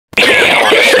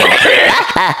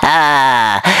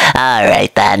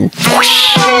Alright then.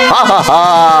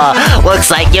 Looks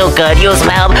like you could use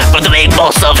some help with the big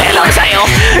boss of Hello Sale.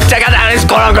 Check out his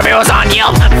column reviews on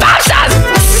Yelp. 5 stars!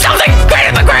 Something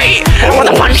greater than great! With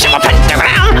a punch of a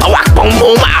pentagram, a whack boom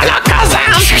boom, a la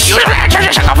kazam. You the reactor,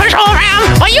 just like official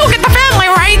round. Well, you get the family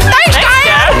right. Thanks,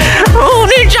 guys! Who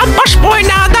needs a bus boy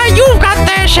now that you've got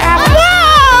this chef?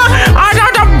 I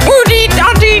got a booty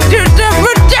dotty to the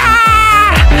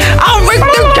I'll make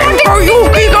the cake for you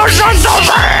because that's the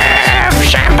rap!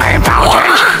 Champagne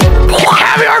fountains!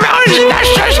 Have your mountains, that's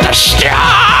just the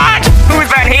start! Who's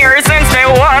been here since day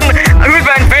one? Who's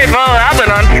been faithful as a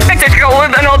nun? Makes it go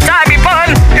with an old-timey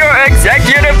fun! Your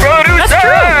executive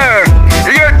producer!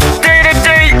 Your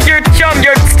day-to-day, your chum,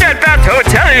 your steadfast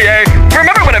hotelier!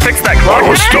 Remember when I fixed that clock? I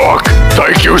was stuck.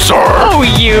 Thank you, sir. Oh,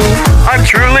 you! I'm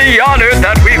truly honored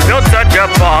that we built such a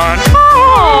bond.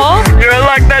 Aww. You're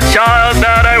like the child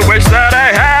that I wish that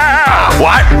I had.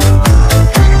 What?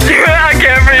 Yeah, I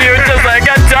care for you just like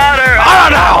a daughter. Oh,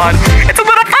 no. It's a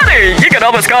little funny. You can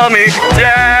almost call me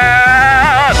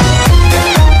Dad.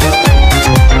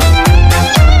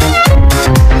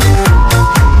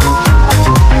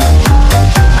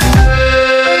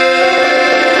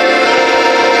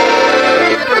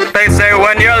 They say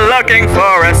when you're looking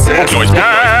for assistance,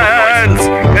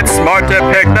 it's smart to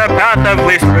pick the path of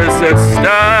least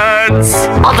resistance.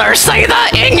 Others say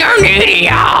that in your needy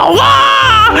hour,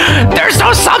 there's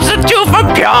no substitute for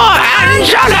pure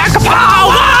angelic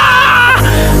power.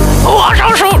 What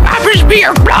also happens to be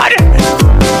your blood?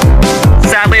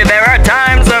 Sadly, there are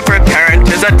times of parent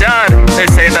is a dud. They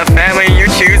say the family you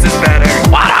choose is better.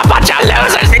 What a bunch of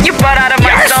losers! Can you butt out of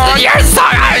my song? Your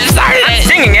song, I'm sorry. I'm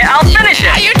singing it, I'll finish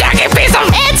it. Are you taking a piece of...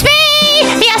 It's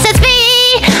me! Yes, it's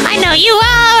me! I know you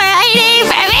all were waiting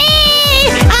for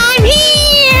me! I'm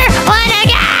here! What a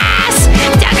gas!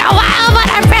 Took a while,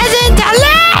 but I'm present at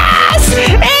last!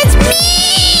 It's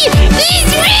me!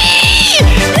 It's me!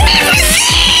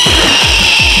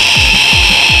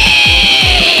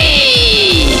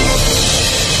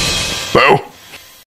 Boo?